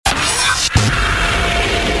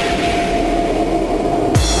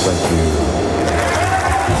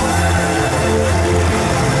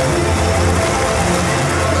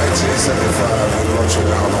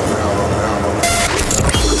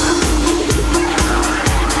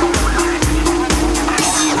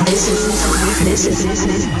This is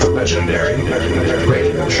the legendary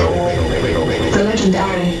radio show. The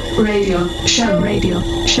legendary radio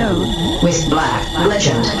show with Black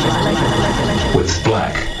Legend. With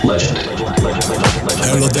Black Legend.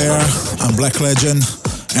 Hello there, I'm Black Legend,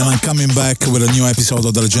 and I'm coming back with a new episode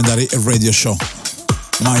of the legendary radio show.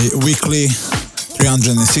 My weekly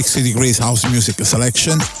 360 degrees house music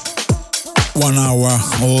selection. 1 hour,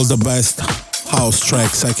 all the best house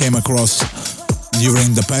tracks I came across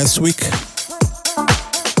during the past week.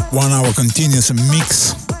 1 hour continuous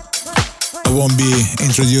mix. I won't be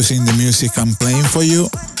introducing the music I'm playing for you.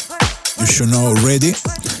 You should know already.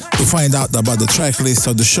 To find out about the track list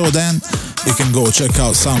of the show then, you can go check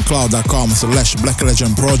out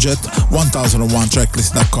soundcloud.com/blacklegendproject,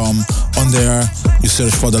 1001tracklist.com. On there, you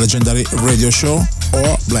search for the legendary radio show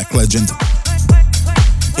or Black Legend.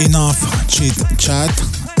 Enough chit chat.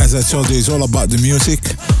 As I told you, it's all about the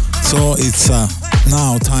music. So it's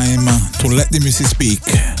now time to let the music speak.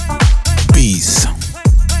 Peace.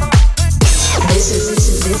 This is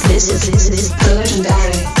the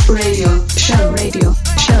legendary radio show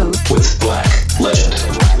with Black Legend.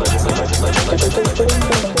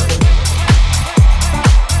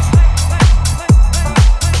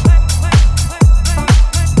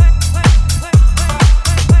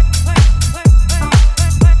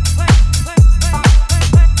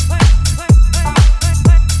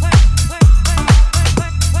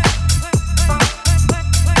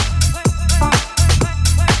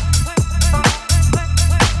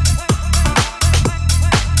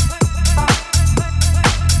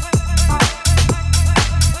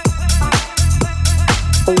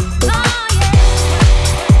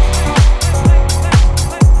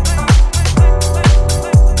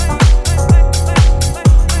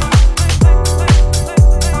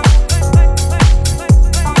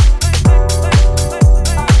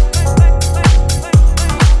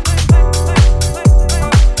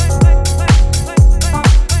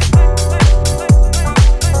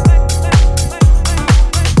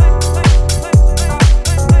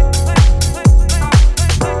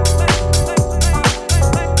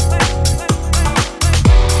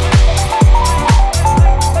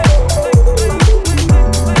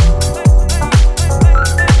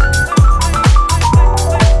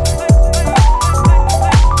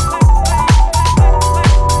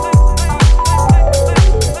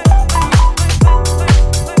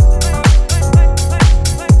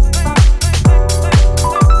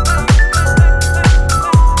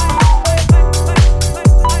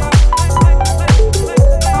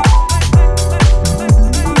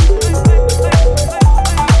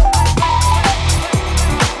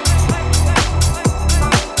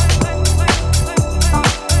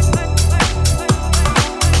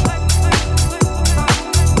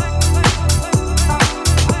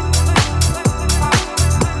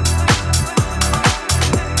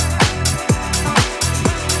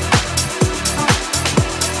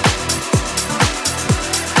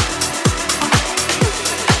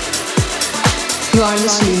 You are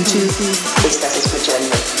listening to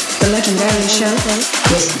the legendary show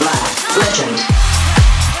with Black Legend.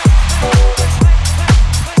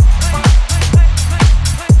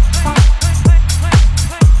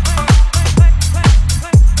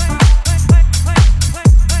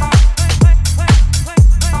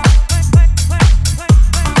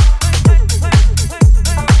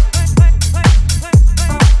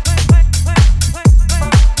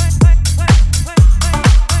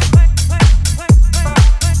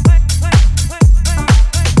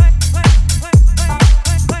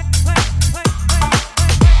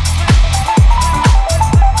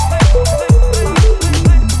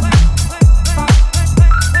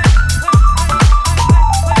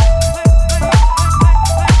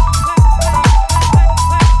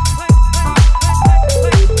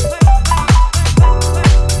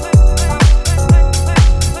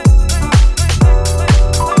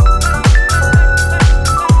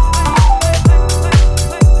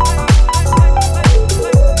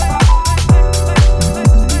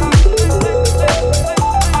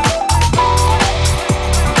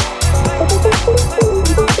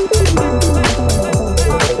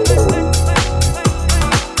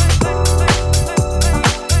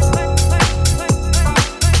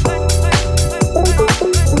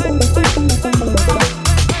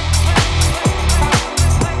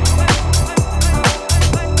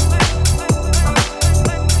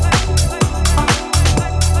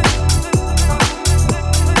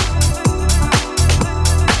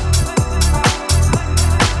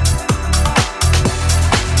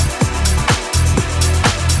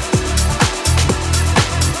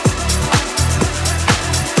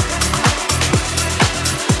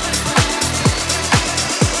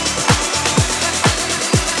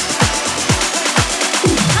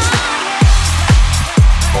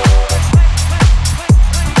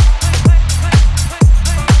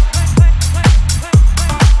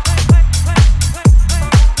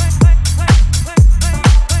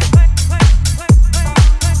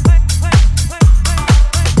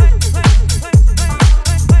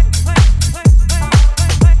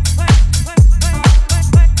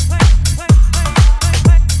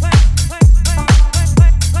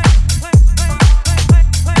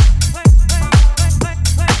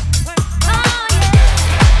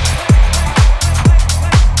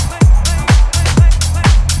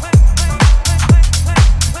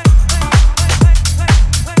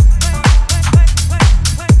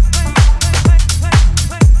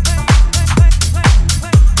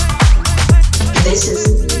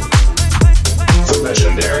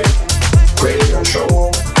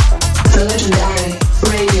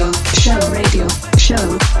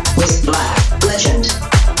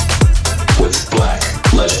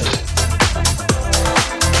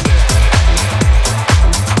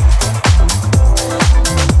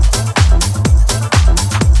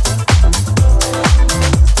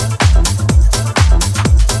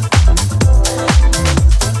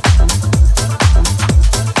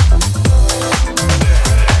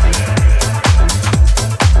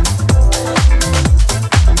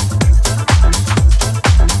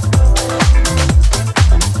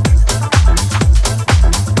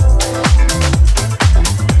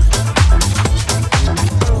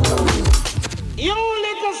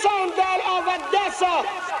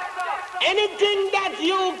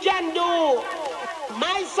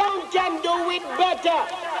 and do it better.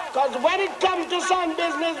 Cause when it comes to sound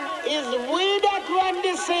business, is we that run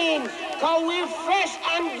the scene. Cause we fresh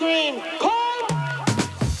and green. Come!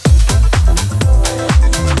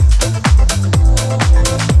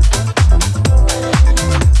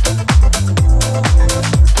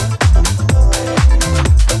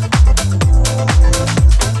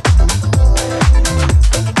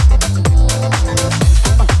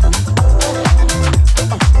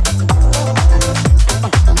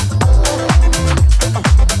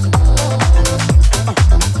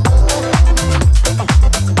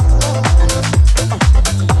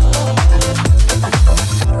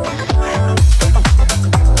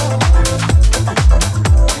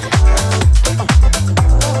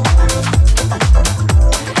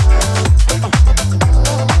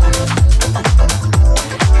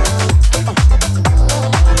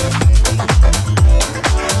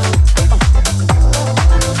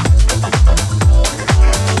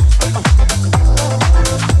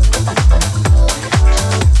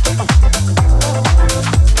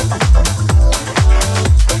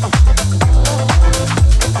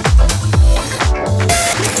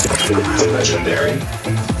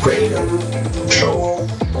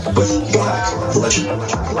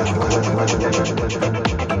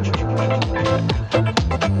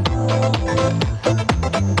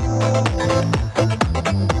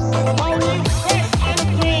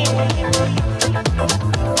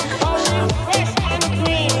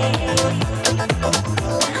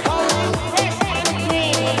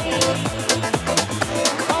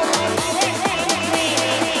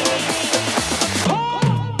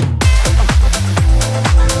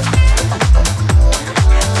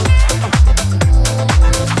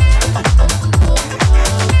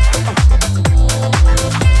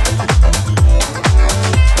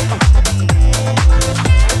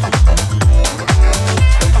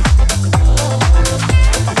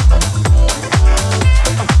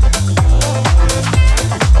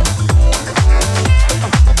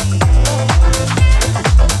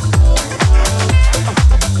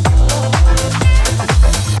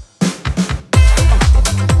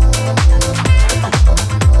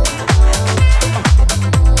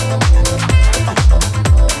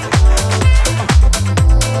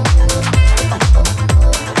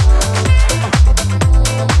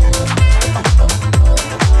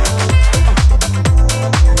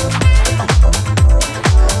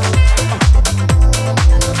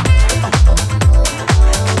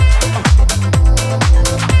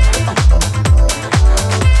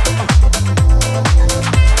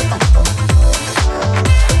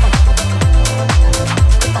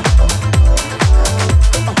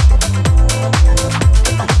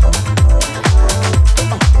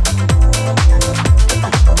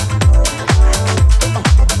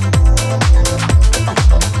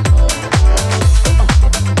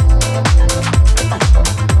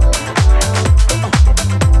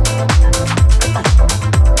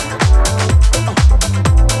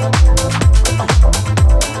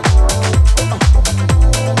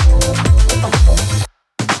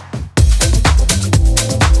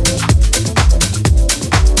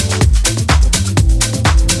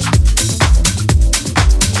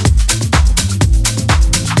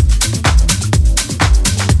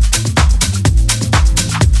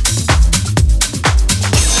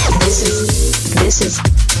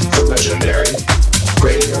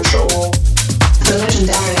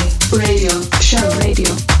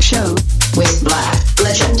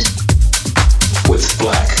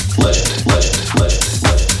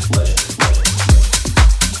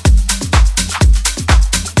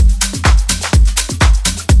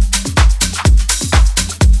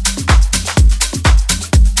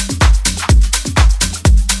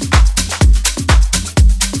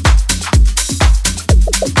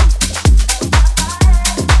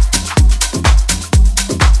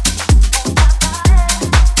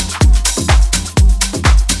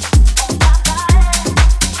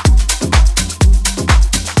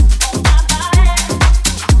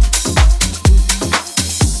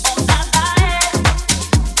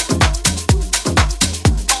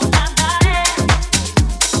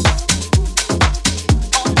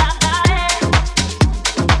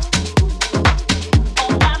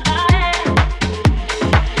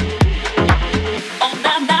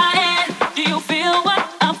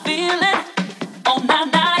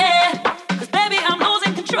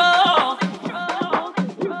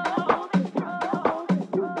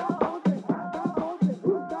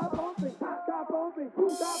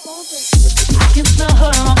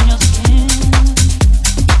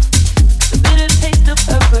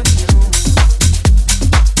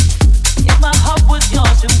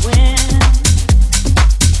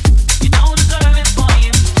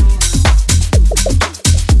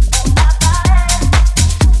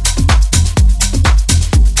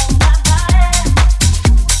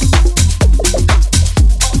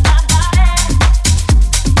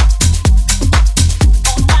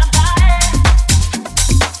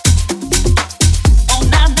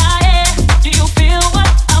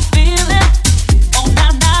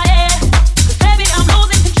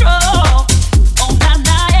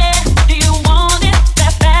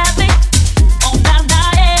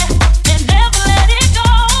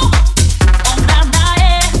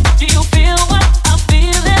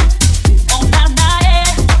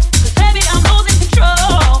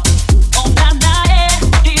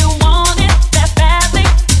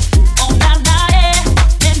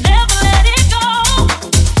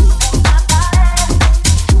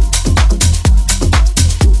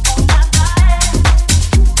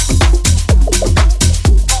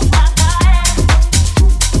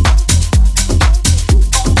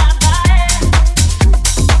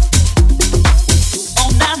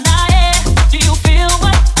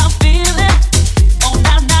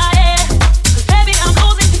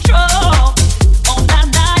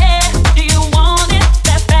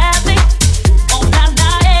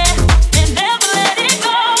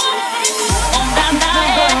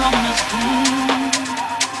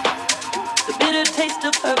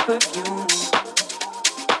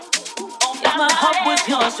 was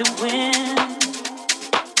yours to win.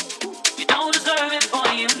 You don't deserve it, boy,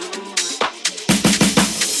 you lose.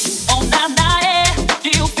 Oh, nah, nah, yeah. Do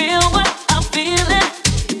you feel what I'm feeling?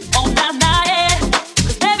 Oh, nah, nah, yeah.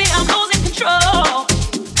 'Cause baby, I'm losing control.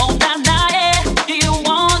 Oh, nah, nah, yeah. Do you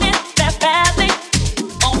want it that badly?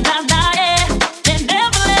 Oh, nah, nah, yeah. Then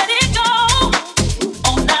never let it go.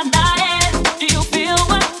 Oh, nah, nah, yeah. Do you feel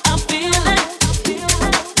what I'm feeling?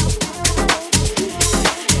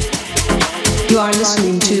 You are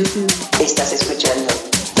listening to Estás escuchando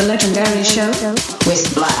The Legendary Show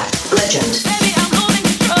with Black Legend. Baby, I'm losing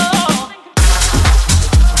control.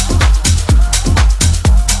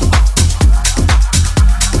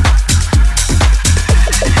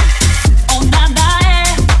 Oh, nah, nah,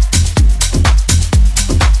 yeah.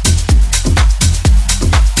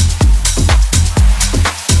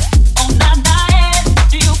 Oh, nah, nah, yeah.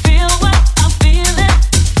 Do you feel what I'm feeling?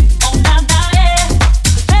 Oh, nah, nah, yeah.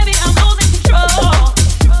 'Cause baby, I'm losing control.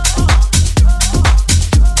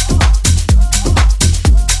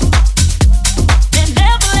 Then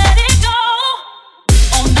never let it go.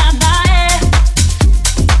 Oh, nah, nah, yeah.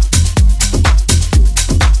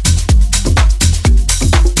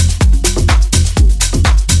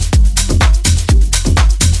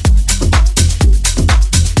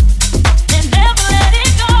 Then never let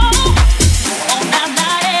it go. Oh, nah,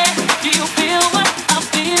 nah, yeah. Do you feel what I'm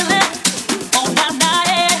feeling? Oh, nah, nah,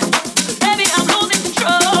 yeah. 'Cause baby, I'm losing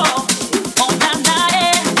control. Oh, nah, nah,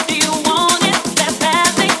 yeah. Do you want it that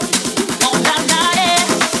badly? Oh, nah, nah, yeah.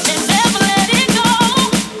 Then never let it go.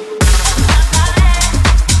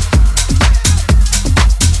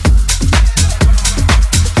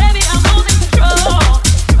 Baby, I'm losing control.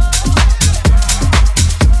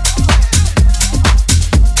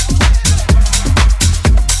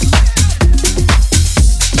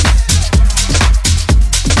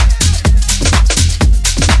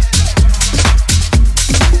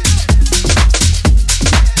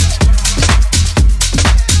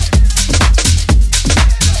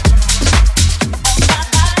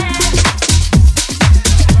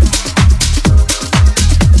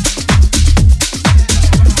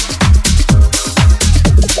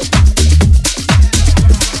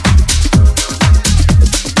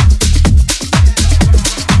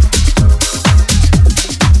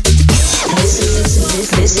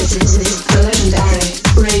 This is The Legendary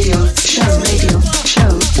Radio Show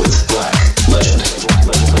With Black Legend.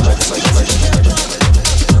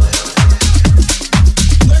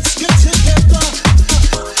 Let's get together.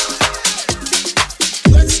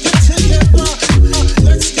 Let's get together.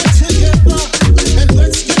 Let's get together. And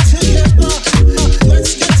let's get together.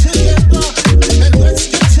 Let's get together. And let's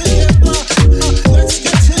get together. Let's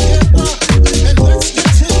get together. And let's get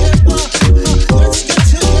together. Let's get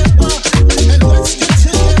together. And let's get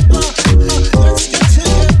together. Let's get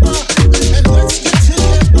together. And let's get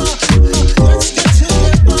together. Let's get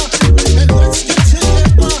together. And let's get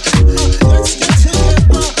together. Let's get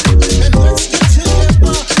together. And let's get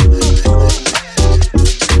together.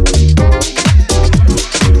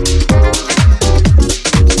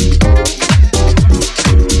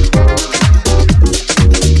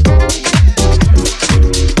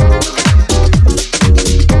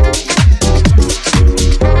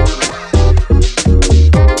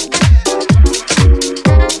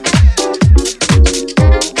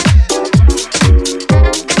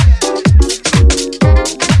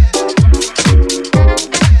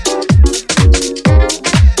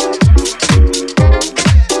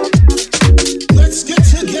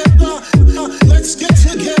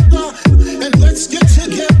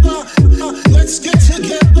 Let's get together. Let's get together. And let's get together. Let's get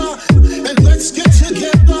together. And let's get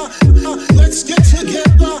together. Let's get together.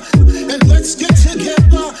 And let's get together.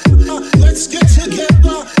 Let's get together.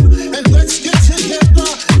 And let's get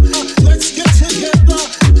together. Let's get together.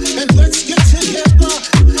 And let's get together.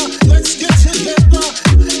 Let's get together.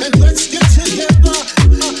 And let's get together.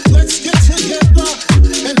 Let's get together.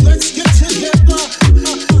 And let's get together.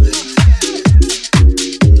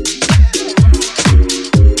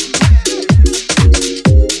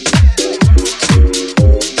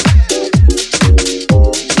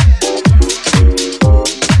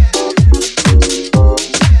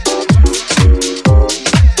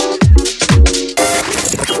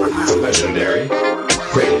 The Legendary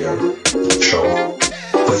Radio Show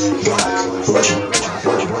with Black Legend.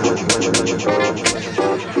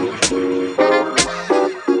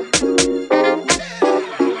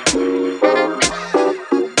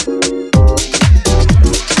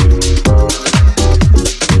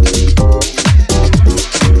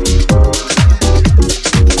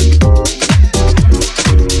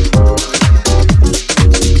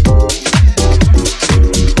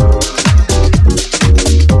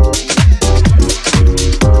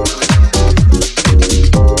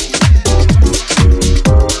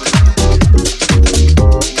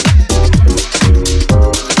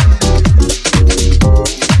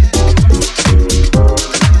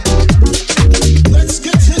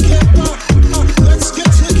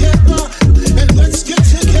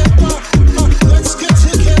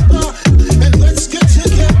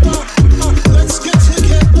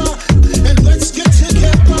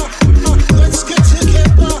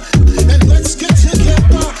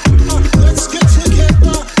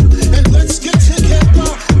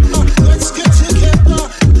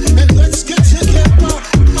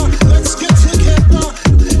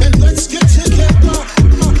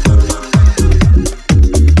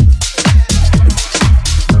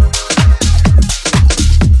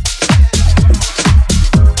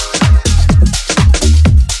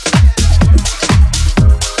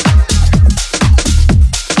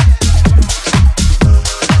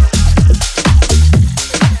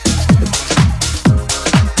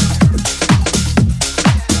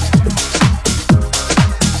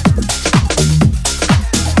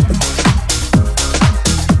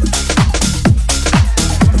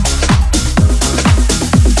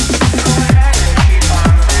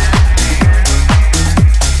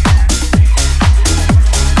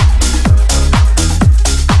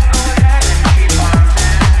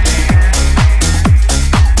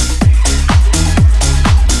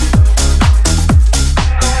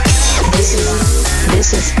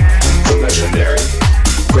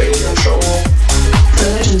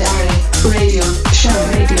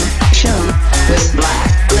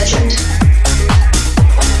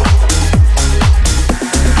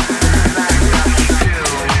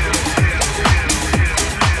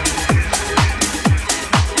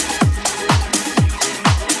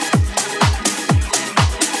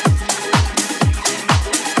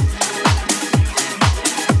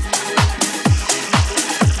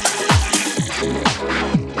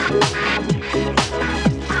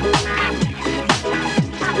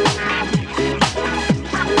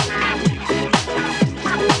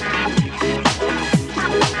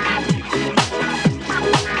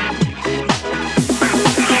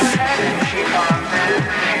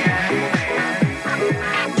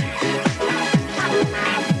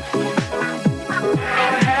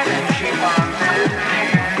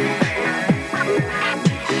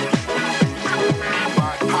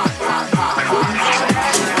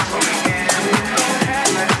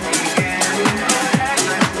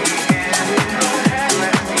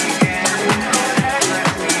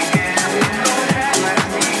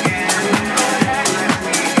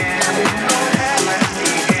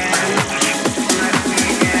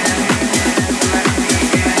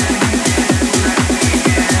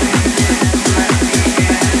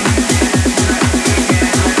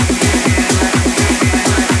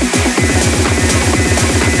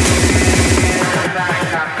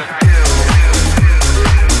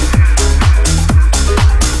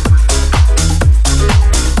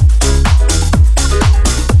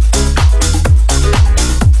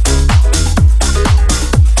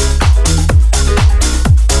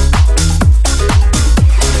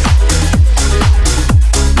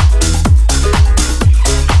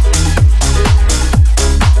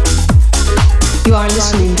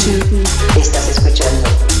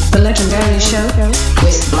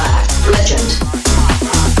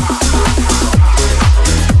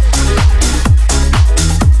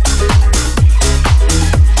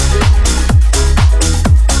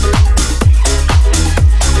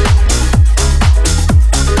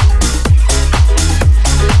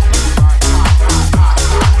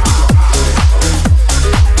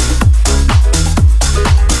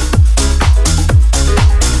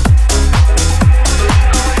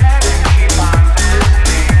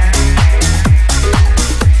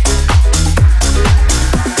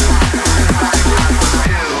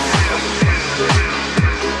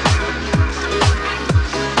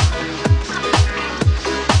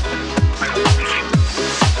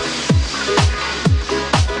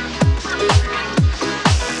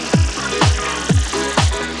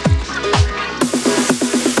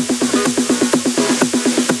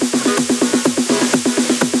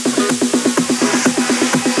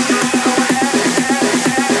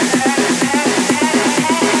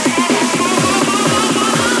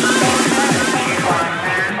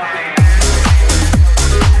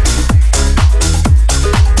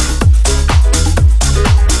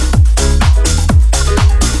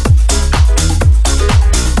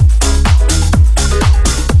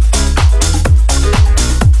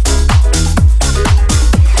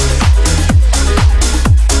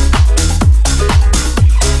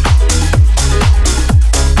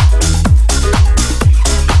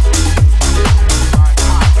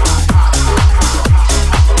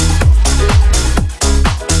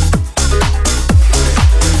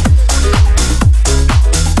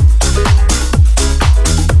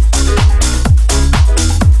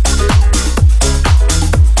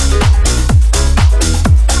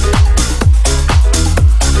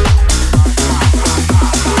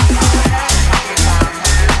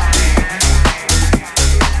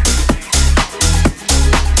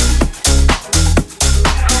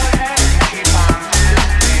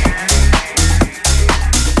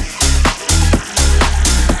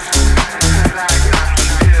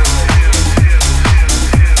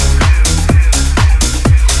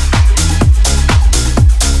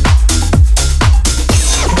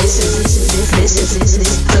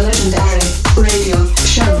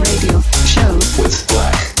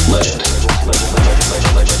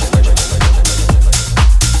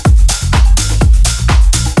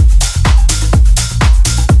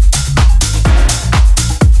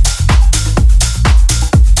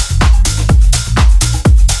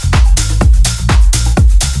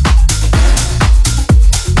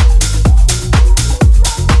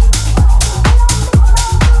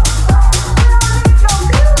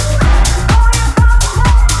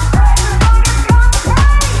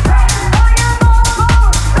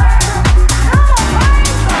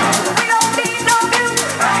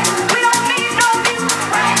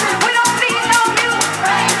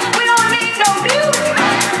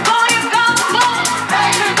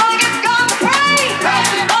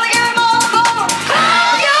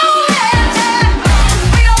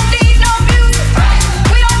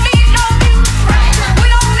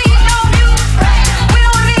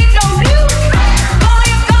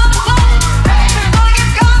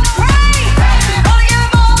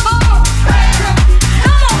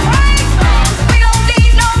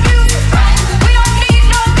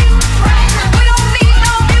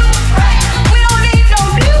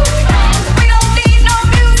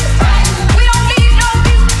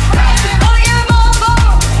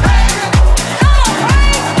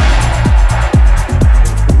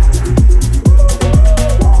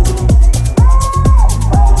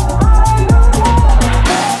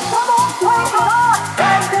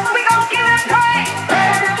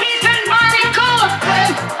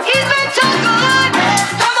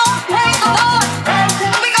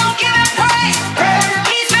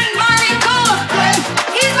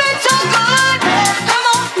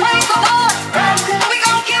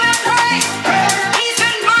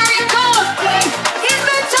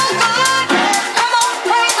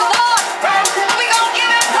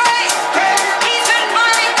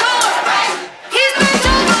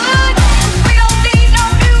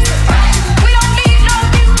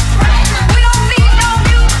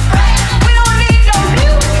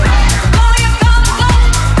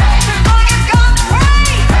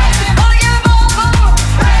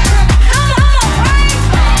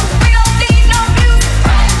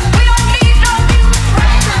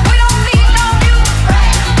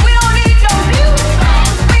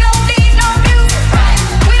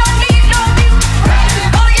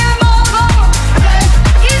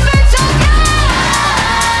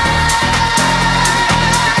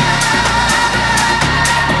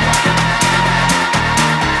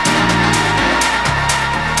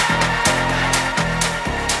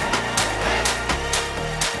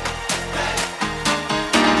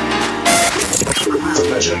 The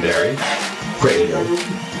legendary radio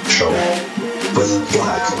show with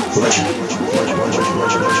Black Legend.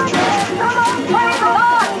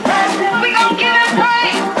 We gon' give it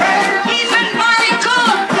praise. He's been mighty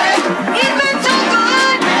good. He's been too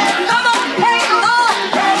good. Come on, praise the Lord.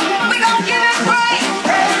 We gon' give it praise.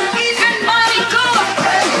 He's been mighty good.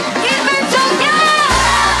 He's been too good.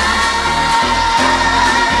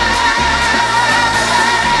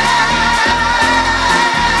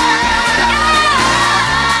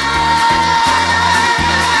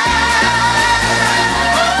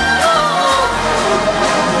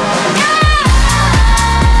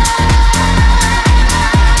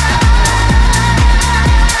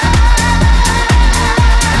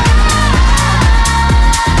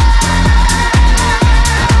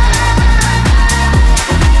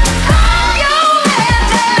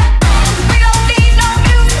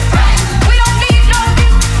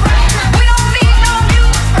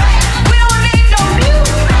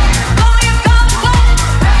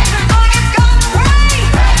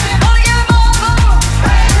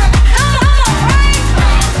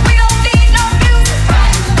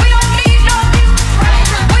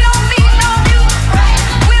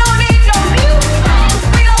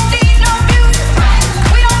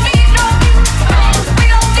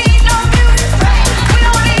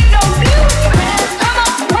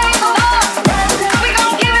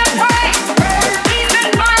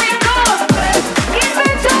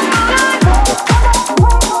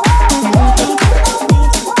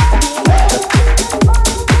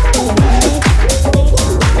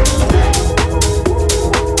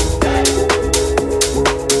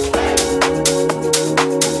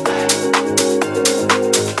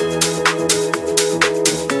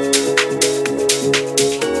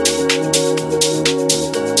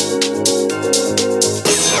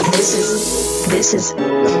 This is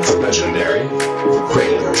the legendary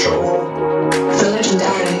radio show. The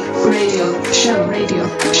legendary radio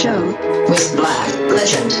show With Black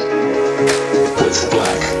Legend. With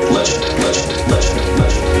Black Legend.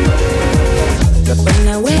 When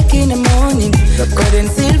I wake in the morning, gold and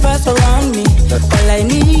silver surround me. All I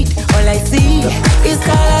need, all I see is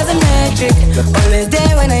colors and magic. Always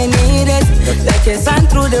there when I need it, like a sun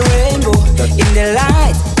through the rainbow. In the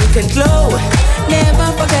light, you can glow.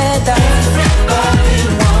 Never forget that. Everybody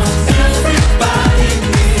wants, everybody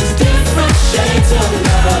needs different shades of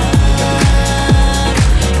love.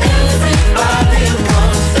 Everybody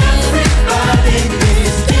wants, everybody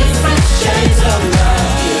needs different shades of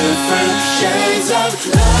love. Different shades of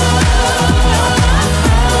love.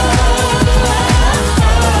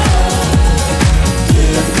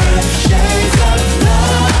 Different shades of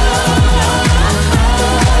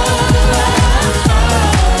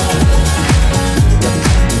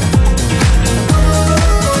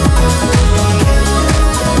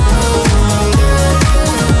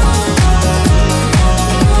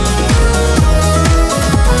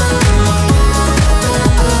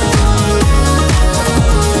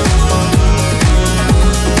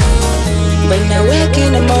When I wake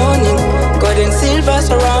in the morning, gold and silver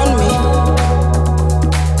surround me.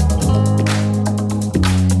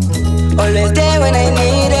 Always there when I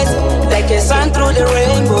need it, like a sun through the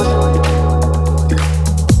rainbow.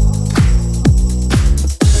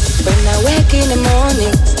 When I wake in the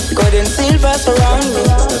morning, gold and silver surround me.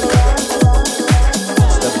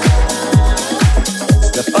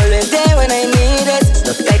 Always there when I need it,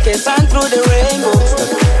 like a sun through the rainbow.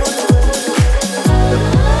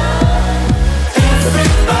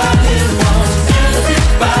 Everybody wants,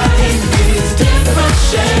 everybody needs different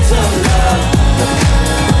shades of love.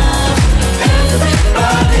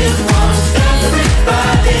 Everybody wants,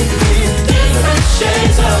 everybody needs different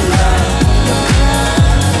shades of love.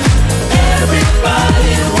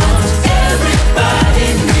 Everybody wants, everybody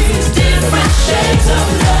needs different shades of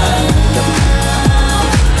love.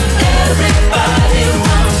 Everybody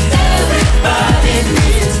wants, everybody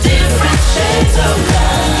needs different shades of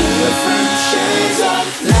love. Different shades of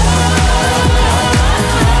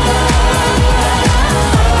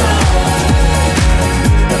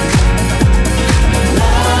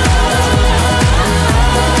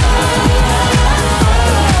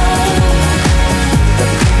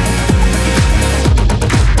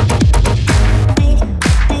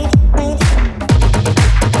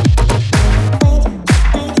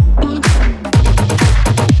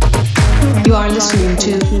You are listening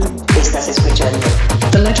to Estás escuchando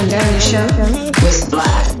The Legendary Show with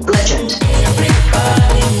Black Legend.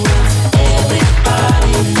 everybody wants,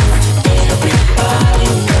 everybody wants, everybody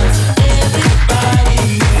wants, everybody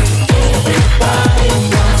needs, everybody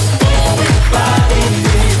wants, everybody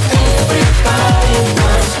needs, everybody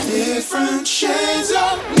wants different shades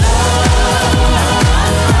of love.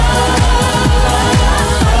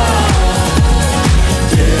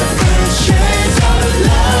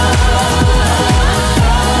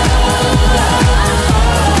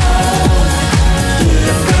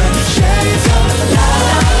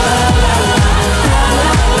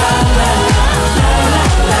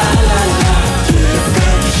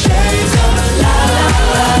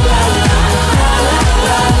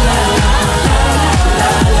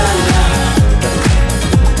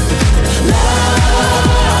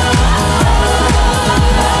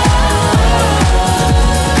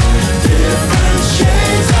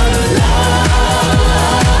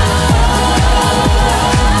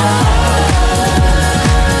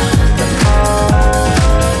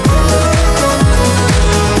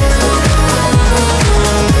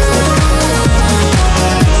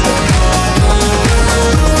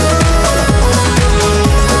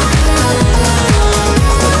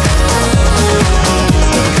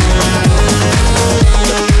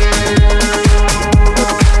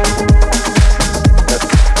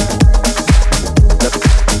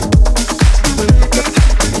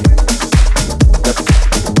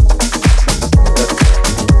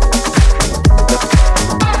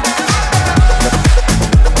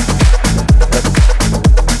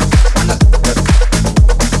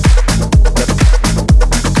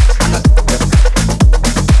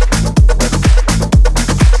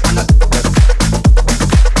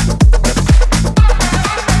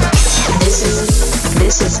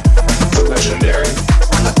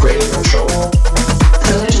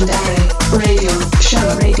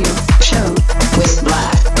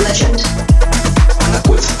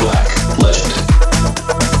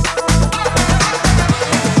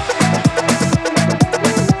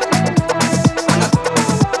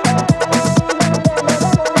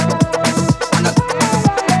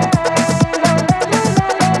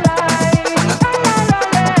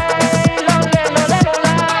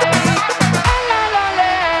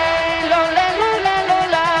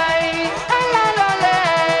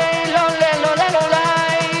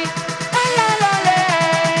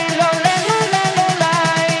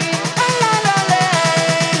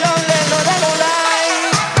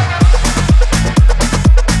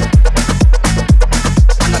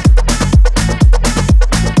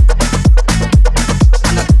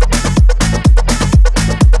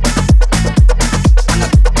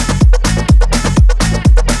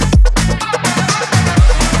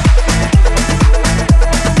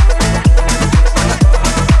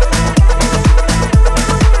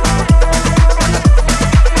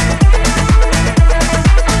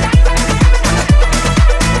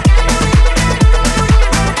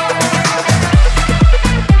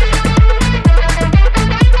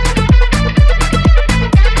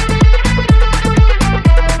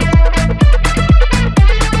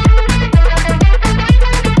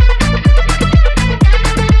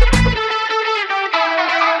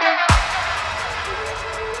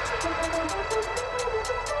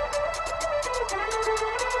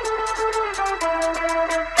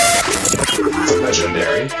 The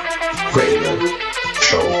legendary radio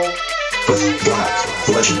show with Black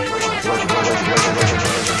Legend.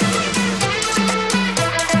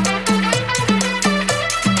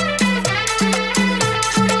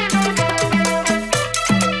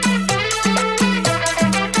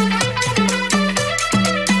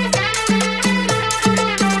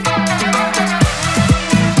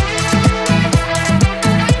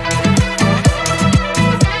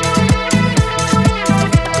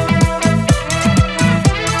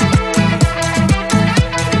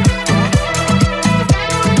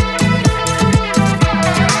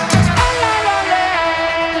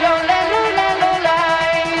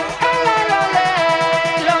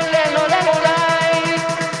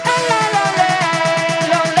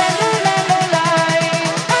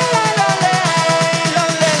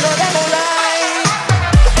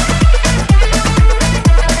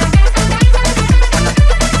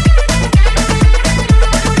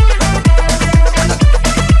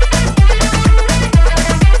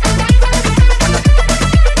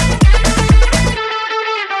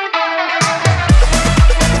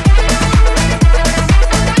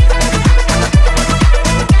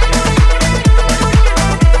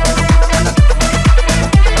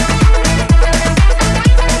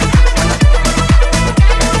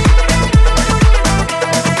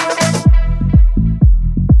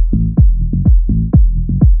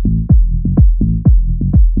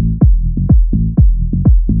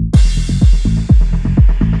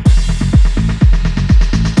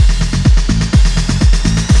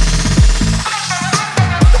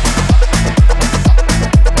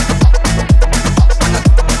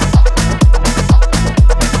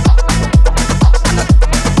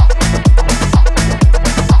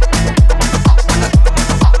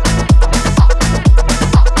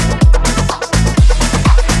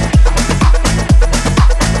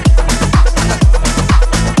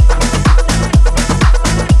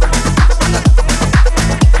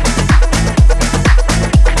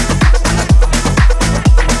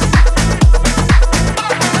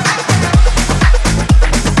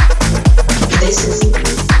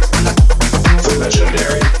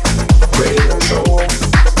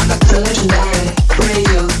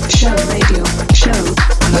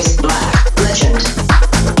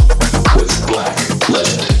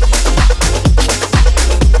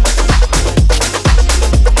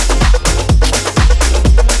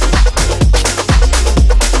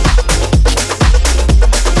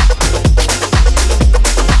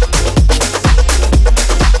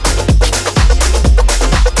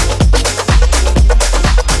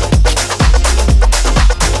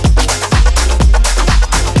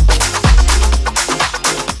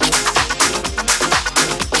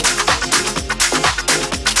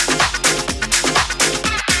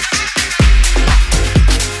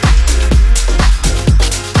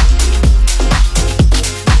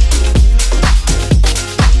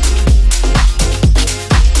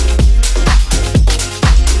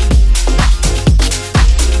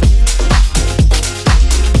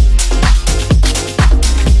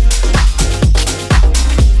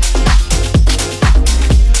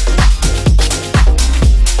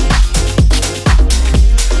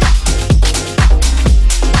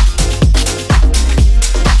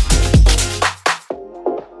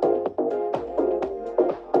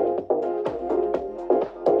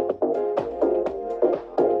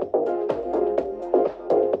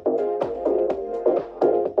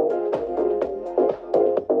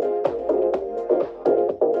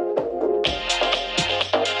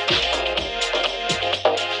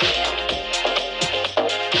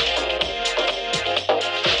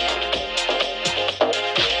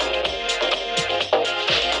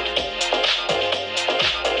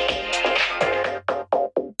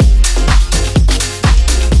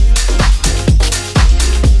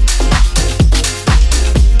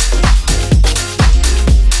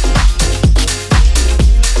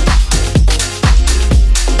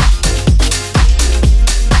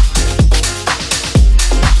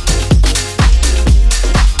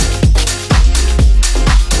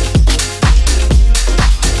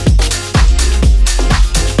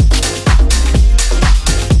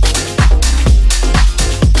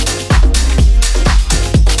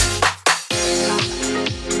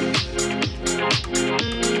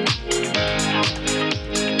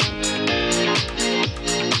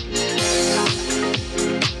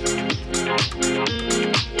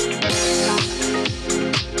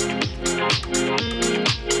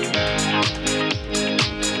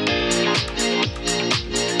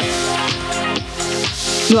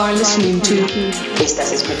 You are listening to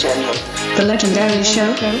Estás escuchando The Legendary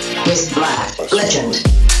Show with Black Legend.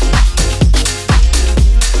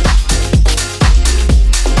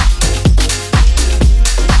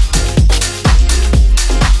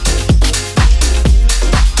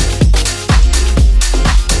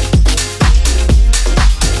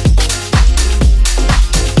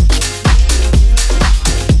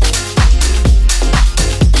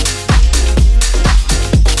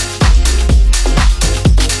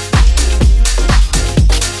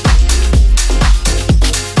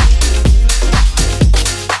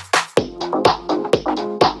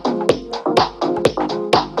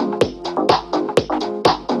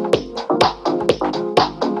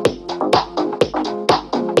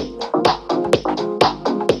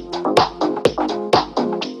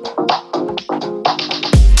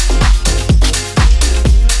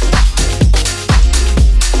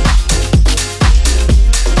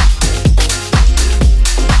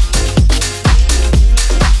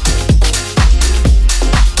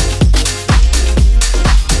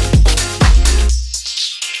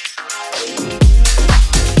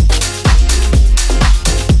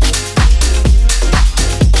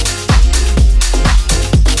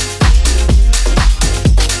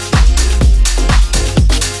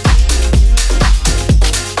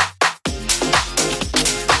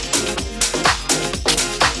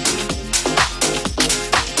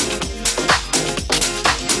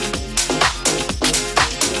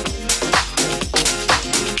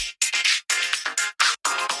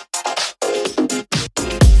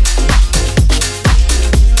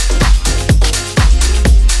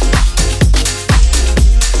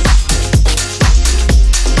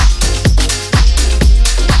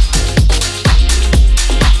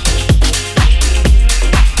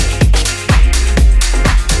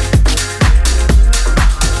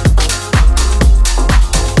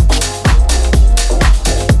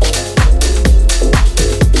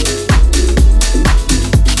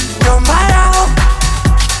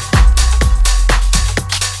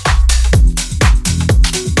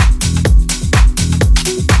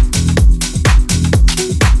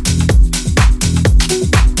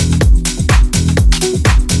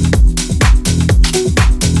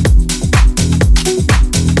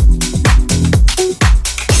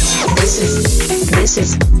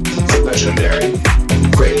 This is the legendary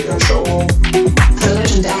radio show. the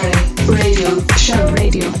legendary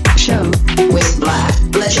radio show With Black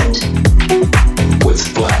Legend.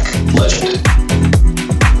 With Black Legend.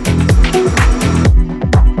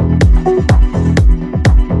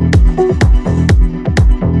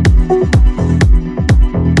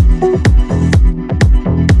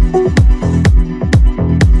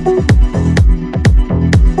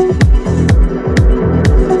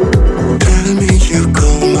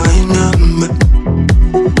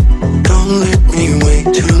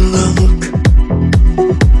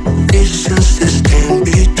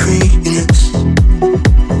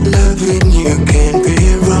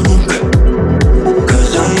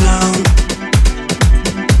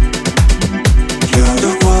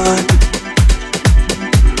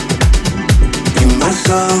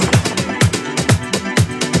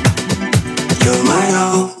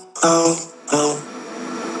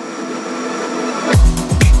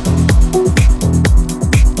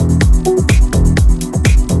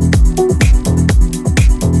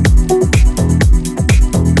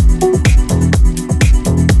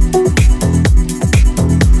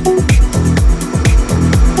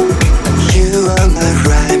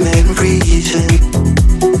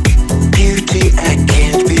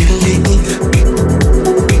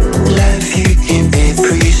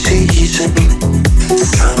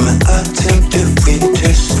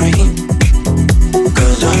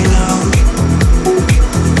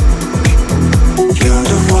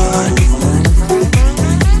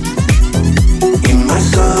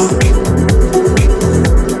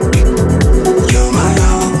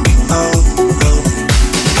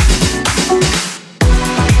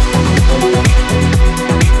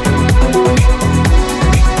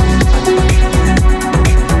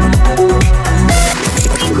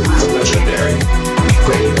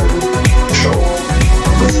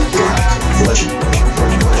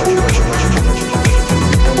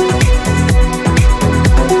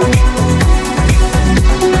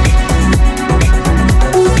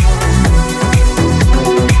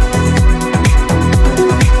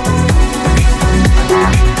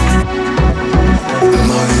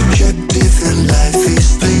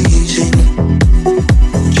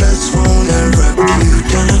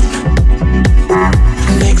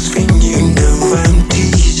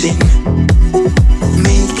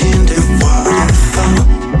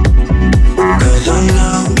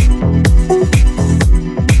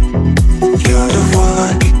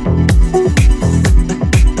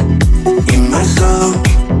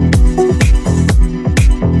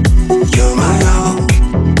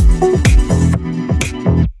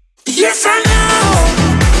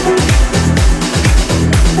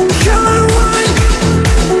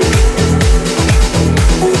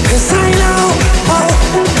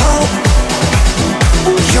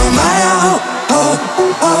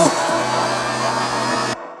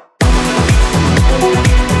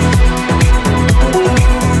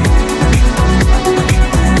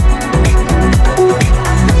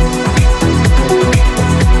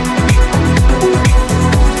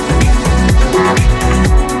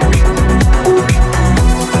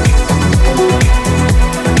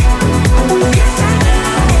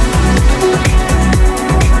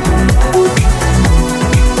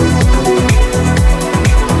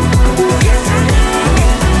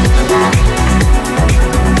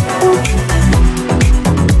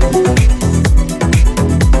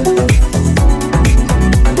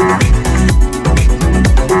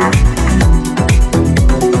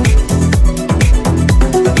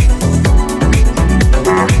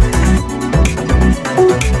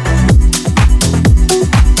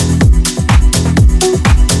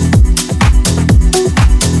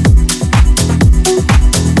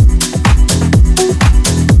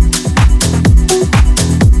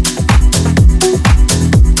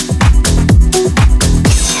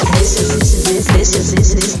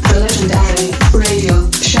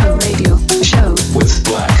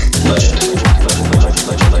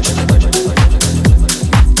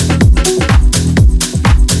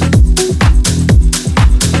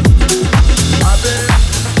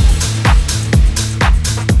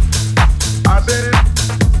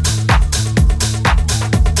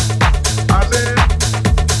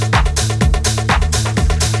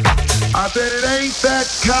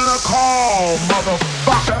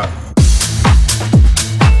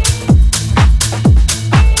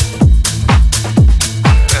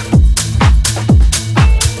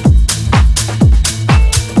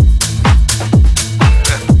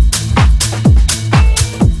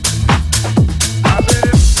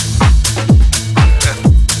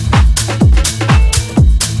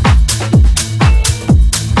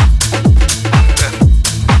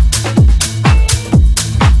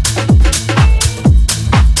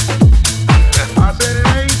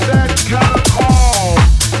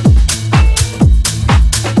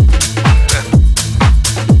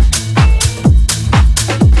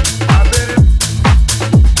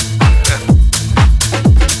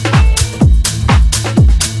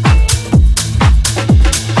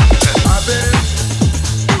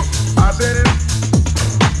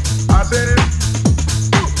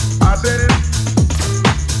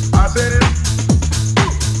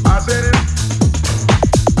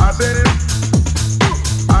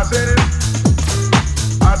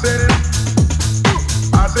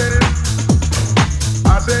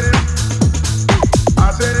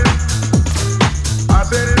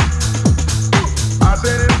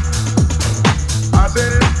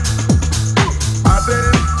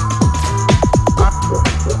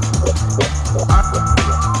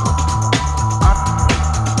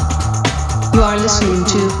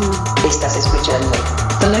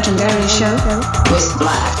 The legendary show with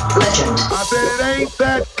Black Legend. I said it ain't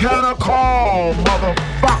that kind of call,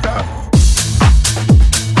 motherfucker.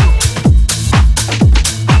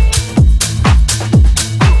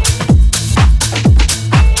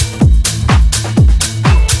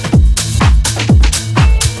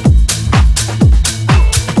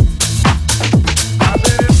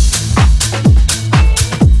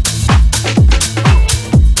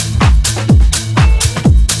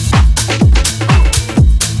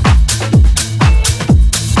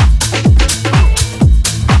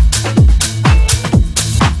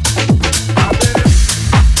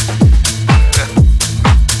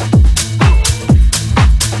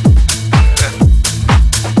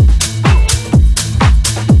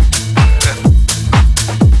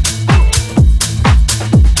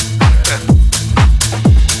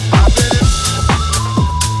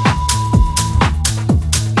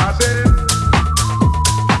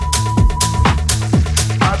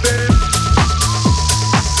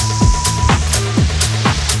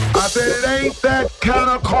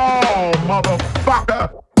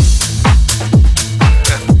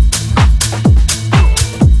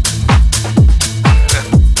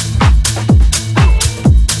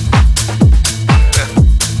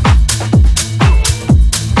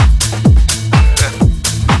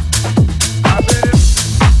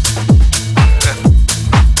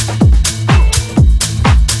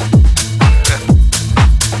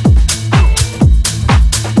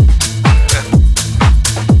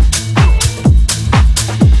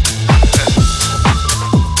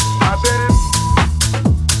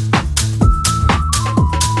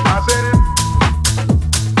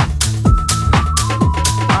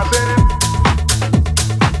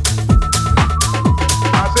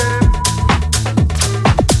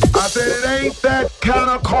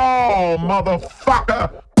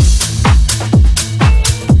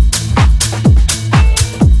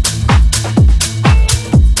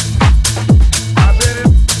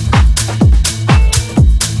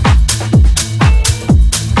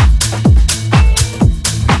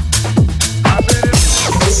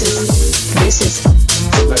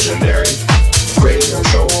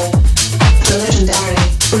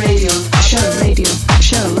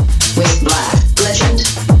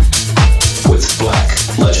 With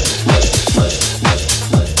Black Legend.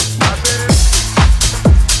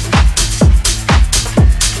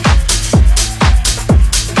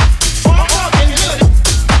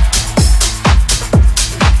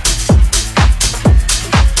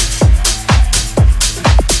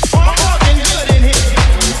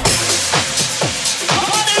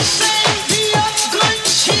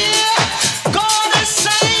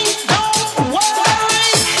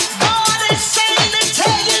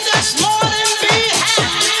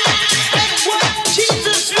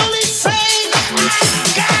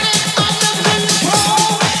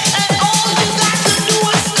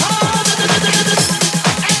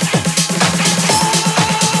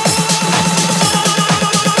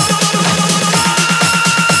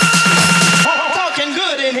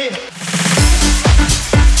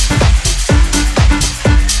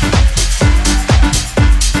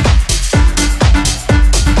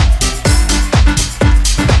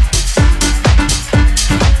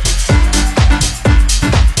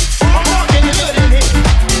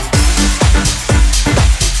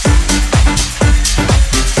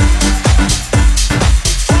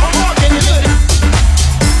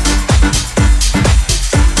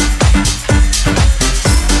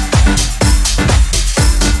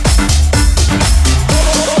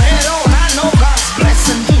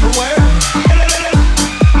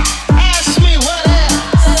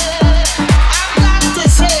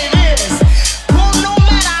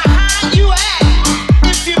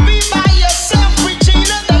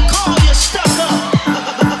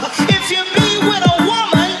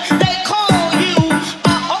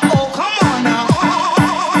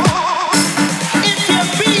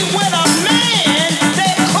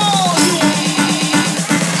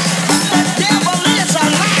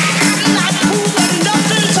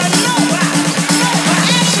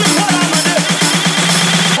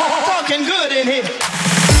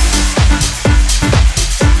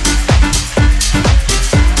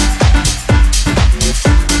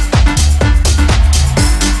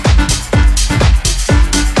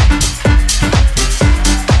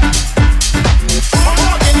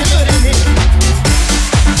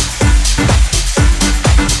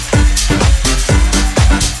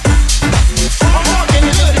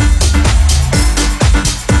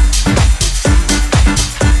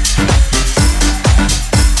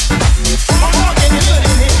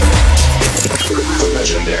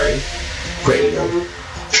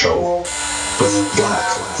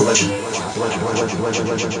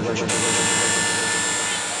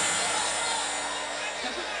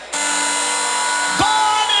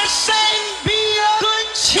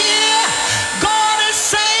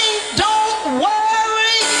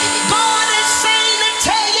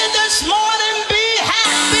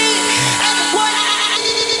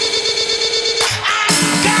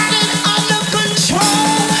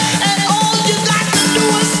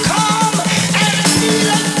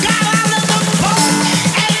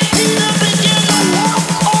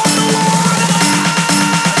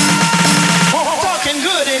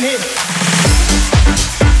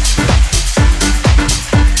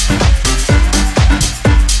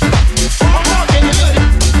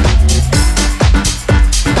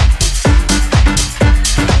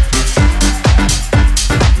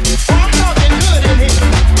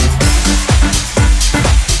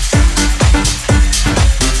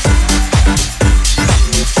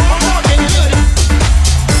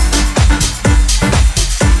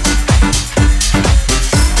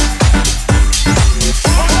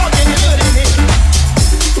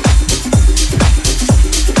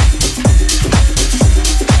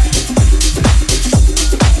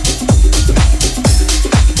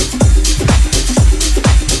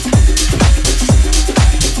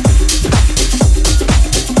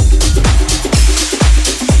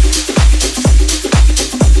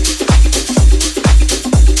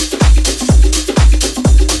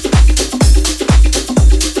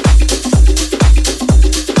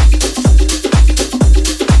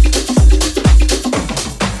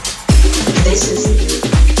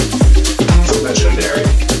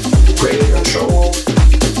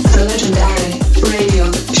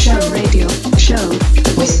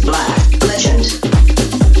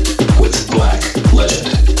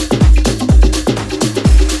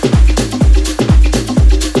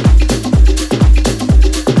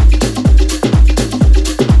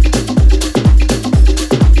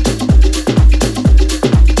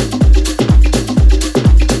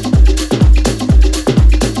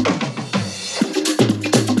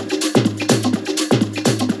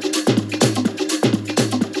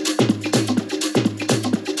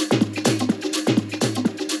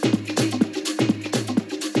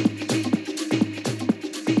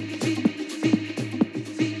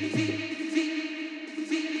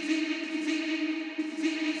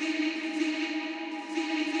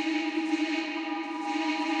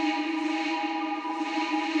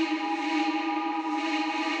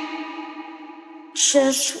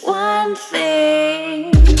 Just one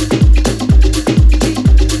thing.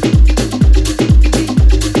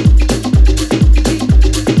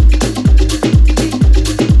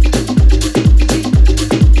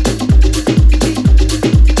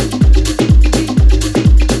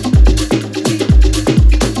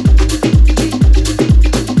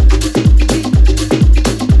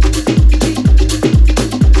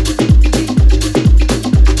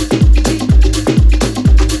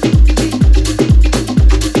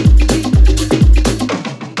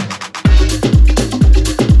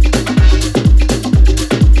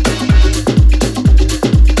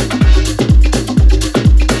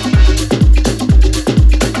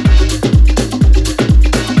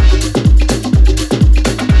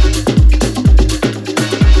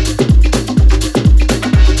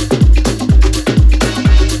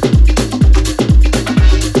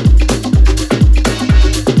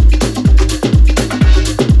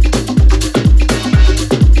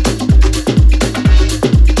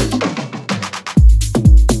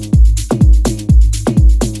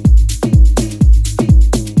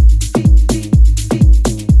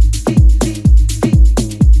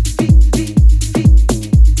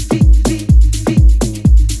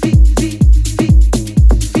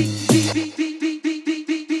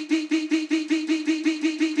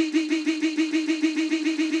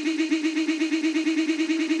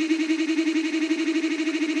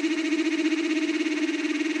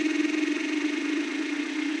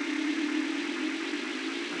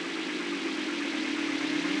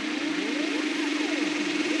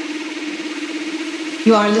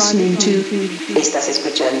 You are listening to Estás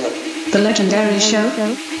escuchando The Legendary Show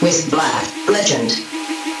with Black Legend.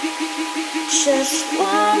 Just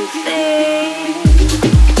one thing.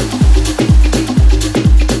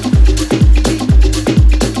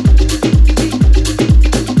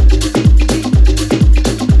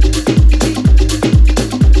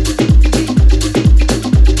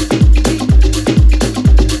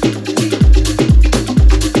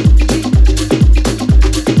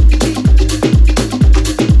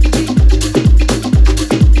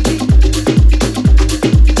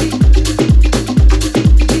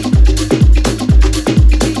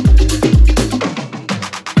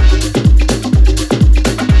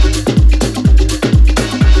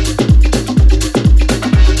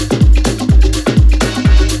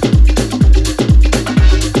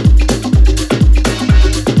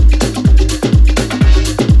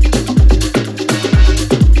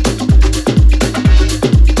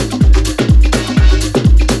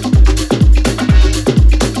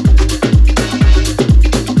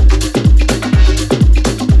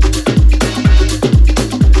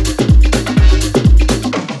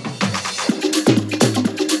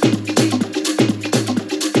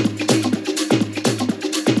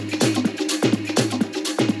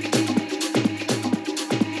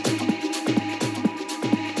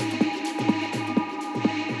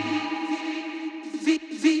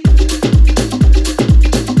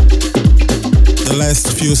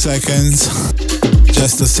 last few seconds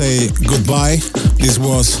just to say goodbye. This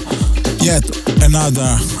was yet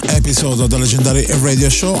another episode of the legendary radio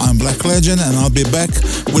show. I'm Black Legend and I'll be back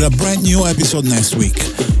with a brand new episode next week.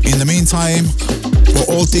 In the meantime, for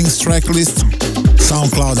all things tracklist,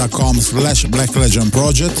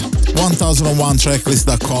 soundcloud.com/blacklegendproject,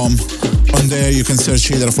 1001tracklist.com. On there you can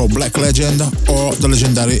search either for Black Legend or the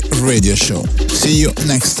legendary radio show. See you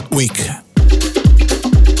next week.